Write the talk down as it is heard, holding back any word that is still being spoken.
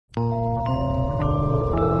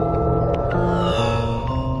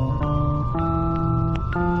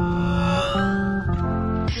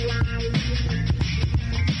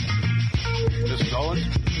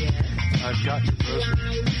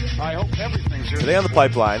Today on the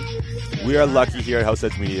pipeline, we are lucky here at House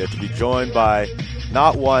Edge Media to be joined by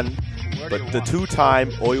not one, but the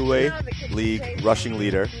two-time OUA League rushing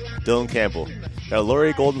leader, Dillon Campbell. Got a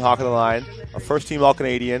Laurier Golden Hawk on the line, a first-team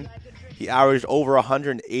All-Canadian. He averaged over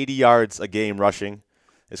 180 yards a game rushing.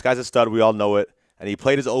 This guy's a stud, we all know it. And he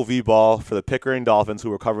played his OV ball for the Pickering Dolphins,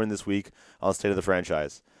 who we're covering this week on the State of the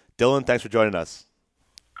Franchise. Dillon, thanks for joining us.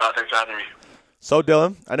 Thanks for having me. So,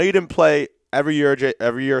 Dillon, I know you didn't play every year of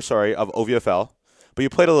OVFL, but you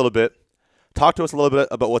played a little bit. Talk to us a little bit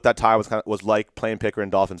about what that time was like playing Pickering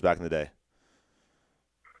Dolphins back in the day.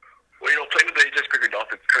 Well, playing with the Pickering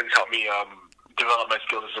Dolphins kind of helped me develop my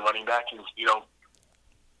skills as a running back. And,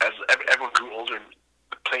 as everyone grew older and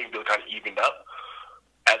the playing field kind of evened up,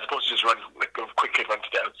 as opposed to just running, like a quick kid run to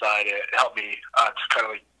the outside, it helped me to kind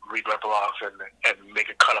of like read my blocks and make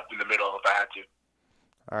a cut up in the middle if I had to.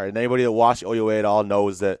 All right, and anybody that watched OUA at all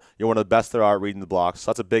knows that you're one of the best there are reading the blocks.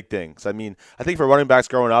 So that's a big thing. So, I think for running backs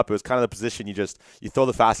growing up, it was kind of the position you throw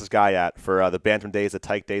the fastest guy at for the bantam days, the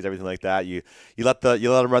tyke days, everything like that. You let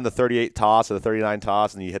him run the 38 toss or the 39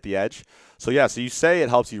 toss, and you hit the edge. So you say it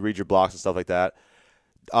helps you read your blocks and stuff like that.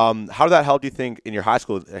 How did that help? Do you think in your high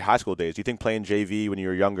school days? Do you think playing JV when you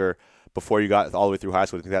were younger, before you got all the way through high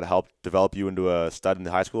school, do you think that helped develop you into a stud in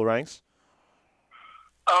the high school ranks?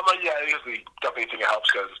 Yeah, I definitely think it helps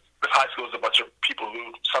because high school is a bunch of people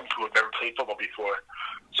some people have never played football before.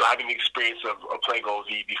 So having the experience of playing OV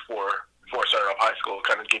before I started off high school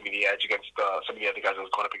kind of gave me the edge against some of the other guys I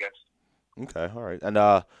was going up against. Okay, all right. And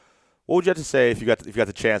what would you have to say if you got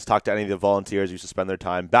the chance to talk to any of the volunteers who used to spend their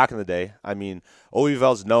time back in the day?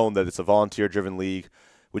 OVFL is known that it's a volunteer-driven league.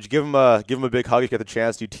 Would you give them a big hug if you got the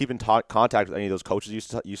chance? Do you keep in contact with any of those coaches you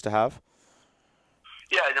used to have?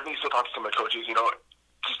 Yeah, I definitely still talk to some of my coaches.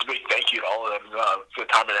 Just a big thank you to all of them for the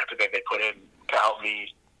time and effort that they put in to help me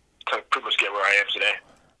to pretty much get where I am today.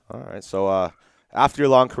 All right. So after your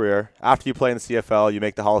long career, after you play in the CFL, you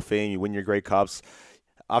make the Hall of Fame, you win your Grey Cups.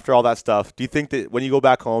 After all that stuff, do you think that when you go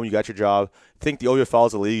back home, you got your job, think the OVFL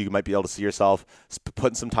is a league you might be able to see yourself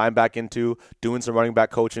putting some time back into, doing some running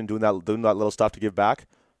back coaching, doing that little stuff to give back?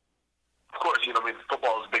 Of course.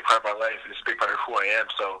 Football is a big part of my life. It's a big part of who I am.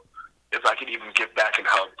 So if I could even give back and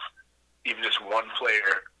help even just one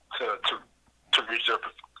player to reach their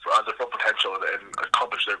full potential and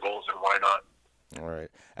accomplish their goals, and why not? All right.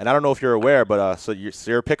 And I don't know if you're aware, but so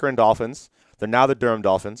you're Pickering Dolphins. They're now the Durham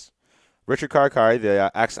Dolphins. Richard Karakari,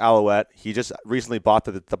 the ex-Alouette, he just recently bought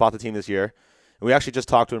the team this year. And we actually just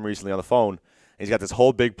talked to him recently on the phone. And he's got this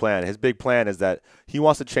whole big plan. His big plan is that he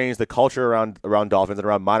wants to change the culture around Dolphins and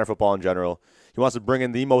around minor football in general. He wants to bring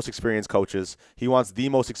in the most experienced coaches. He wants the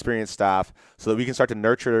most experienced staff so that we can start to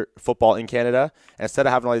nurture football in Canada. And instead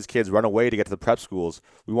of having all these kids run away to get to the prep schools,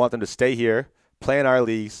 we want them to stay here, play in our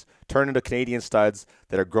leagues, turn into Canadian studs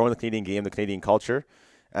that are growing the Canadian game, the Canadian culture.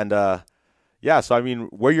 And,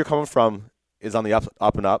 where you're coming from is on the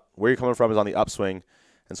up and up. Where you're coming from is on the upswing.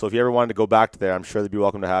 And so if you ever wanted to go back to there, I'm sure they'd be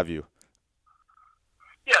welcome to have you.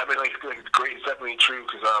 Yeah, it's great. It's definitely true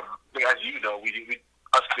because, as you know, we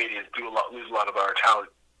us Canadians lose a lot of our talent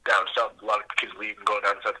down south. A lot of kids leave and go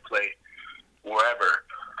down south to play wherever.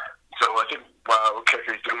 So I think what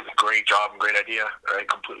Kerry's doing is a great job and great idea. I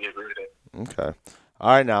completely agree with it. Okay. All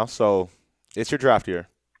right, now, so it's your draft year.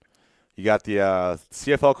 You got the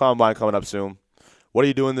CFL Combine coming up soon. What are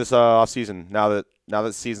you doing this off season now that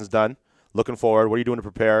the season's done? Looking forward. What are you doing to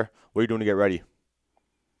prepare? What are you doing to get ready?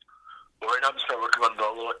 Well, right now I'm just working on the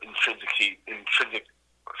little intrinsic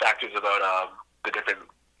factors about the different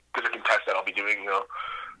tests that I'll be doing. The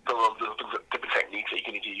different techniques that you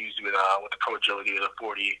can need to use with the pro agility or the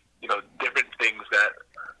 40. Different things that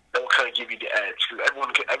will kind of give you the edge. Because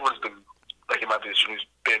everyone's been, like in my position, who's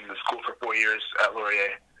been in school for 4 years at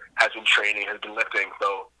Laurier, has been training, has been lifting.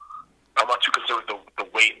 So I'm not too concerned with the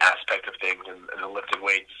weight aspect of things and the lifting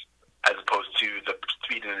weights, as opposed to the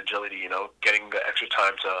speed and agility. Getting the extra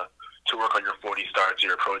time to work on your 40 starts,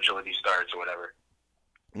 your pro agility starts, or whatever.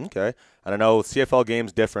 Okay. And I know CFL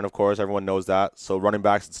game's different, of course. Everyone knows that. So running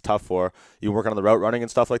backs, it's tough for. You working on the route running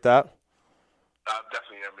and stuff like that?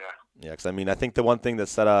 Definitely am, yeah. Yeah, because, I think the one thing that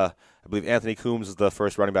set I believe Anthony Coombs was the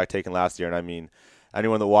first running back taken last year. And,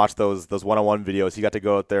 anyone that watched those one-on-one videos, he got to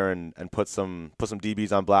go out there and put some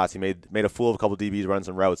DBs on blast. He made a fool of a couple DBs running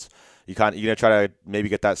some routes. You going to try to maybe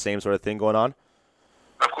get that same sort of thing going on?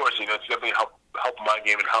 Of course, it's definitely help my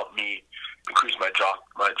game and help me increase my draft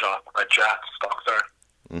stock there.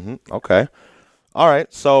 Okay. All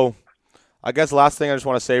right. So I guess last thing I just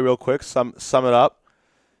want to say real quick, sum it up.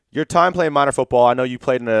 Your time playing minor football, I know you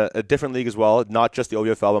played in a different league as well, not just the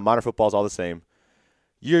OVFL, but minor football is all the same.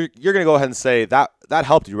 you're going to go ahead and say that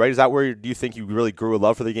helped you, right? Is that where do you think you really grew a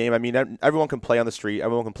love for the game? I mean, everyone can play on the street,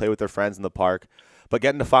 everyone can play with their friends in the park, but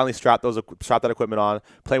getting to finally strap that equipment on,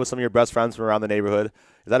 playing with some of your best friends from around the neighborhood,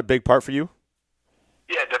 is that a big part for you?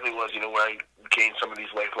 Yeah, it definitely was. You know, where I gained some of these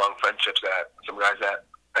lifelong friendships that some guys that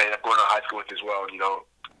I ended up going to high school with as well. And, you know,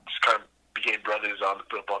 just kind of became brothers on the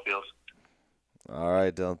football fields. All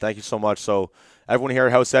right, Dillon. Thank you so much. So everyone here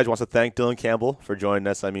at House Edge wants to thank Dillon Campbell for joining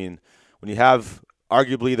us. I mean, when you have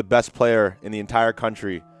arguably the best player in the entire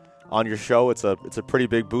country on your show, it's a pretty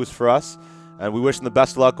big boost for us. And we wish him the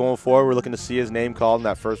best of luck going forward. We're looking to see his name called in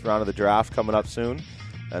that first round of the draft coming up soon.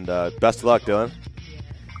 And best of luck, Dillon.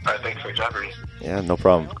 All right, thanks for the job, Ernie. Yeah, no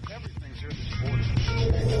problem.